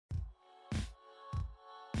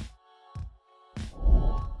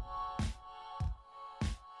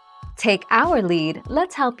Take our lead,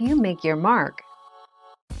 let's help you make your mark.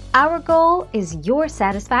 Our goal is your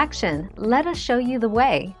satisfaction. Let us show you the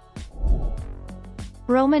way.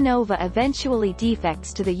 Romanova eventually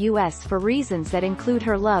defects to the US for reasons that include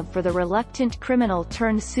her love for the reluctant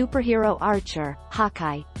criminal-turned-superhero archer,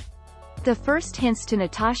 Hawkeye. The first hints to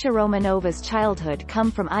Natasha Romanova's childhood come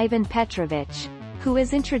from Ivan Petrovich, who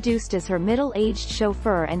is introduced as her middle-aged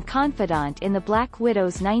chauffeur and confidant in the Black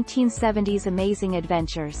Widow's 1970s Amazing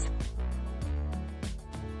Adventures.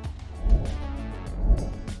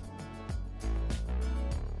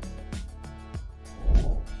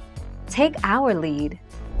 Take our lead.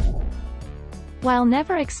 While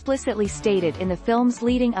never explicitly stated in the films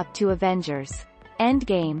leading up to Avengers: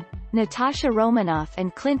 Endgame, Natasha Romanoff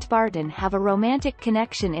and Clint Barton have a romantic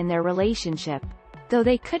connection in their relationship, though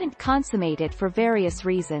they couldn't consummate it for various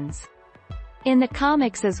reasons. In the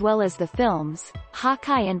comics as well as the films,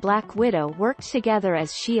 Hawkeye and Black Widow worked together as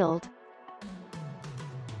S.H.I.E.L.D.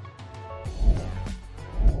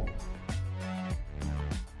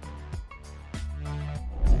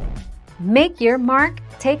 Make your mark,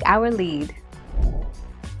 take our lead.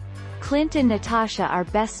 Clint and Natasha are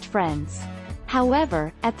best friends.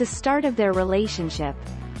 However, at the start of their relationship,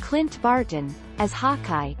 Clint Barton, as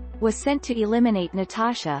Hawkeye, was sent to eliminate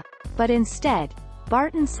Natasha, but instead,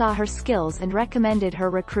 Barton saw her skills and recommended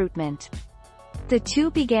her recruitment. The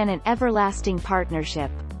two began an everlasting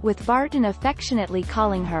partnership, with Barton affectionately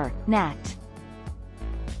calling her Nat.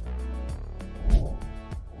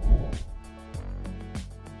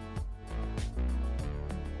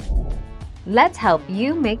 Let's help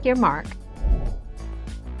you make your mark.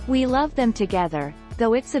 We love them together,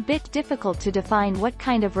 though it's a bit difficult to define what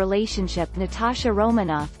kind of relationship Natasha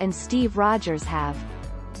Romanoff and Steve Rogers have.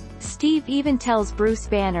 Steve even tells Bruce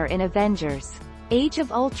Banner in Avengers: Age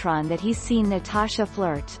of Ultron that he's seen Natasha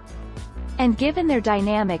flirt. And given their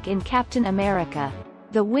dynamic in Captain America: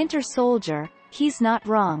 The Winter Soldier, he's not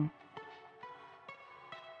wrong.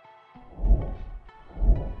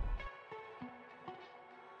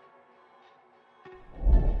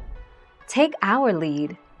 Take our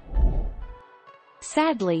lead.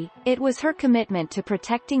 Sadly, it was her commitment to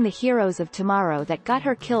protecting the heroes of tomorrow that got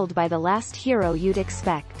her killed by the last hero you'd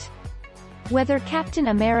expect. Whether Captain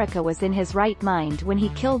America was in his right mind when he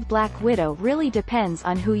killed Black Widow really depends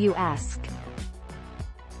on who you ask.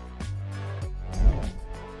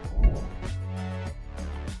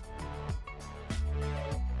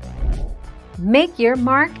 Make your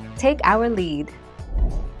mark, take our lead.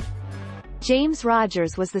 James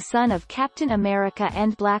Rogers was the son of Captain America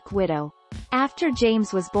and Black Widow. After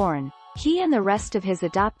James was born, he and the rest of his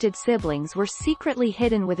adopted siblings were secretly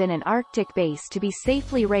hidden within an Arctic base to be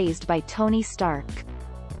safely raised by Tony Stark.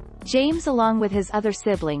 James, along with his other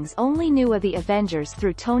siblings, only knew of the Avengers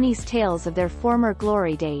through Tony's tales of their former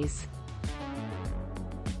glory days.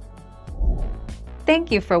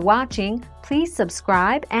 Thank you for watching. Please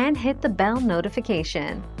subscribe and hit the bell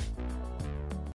notification.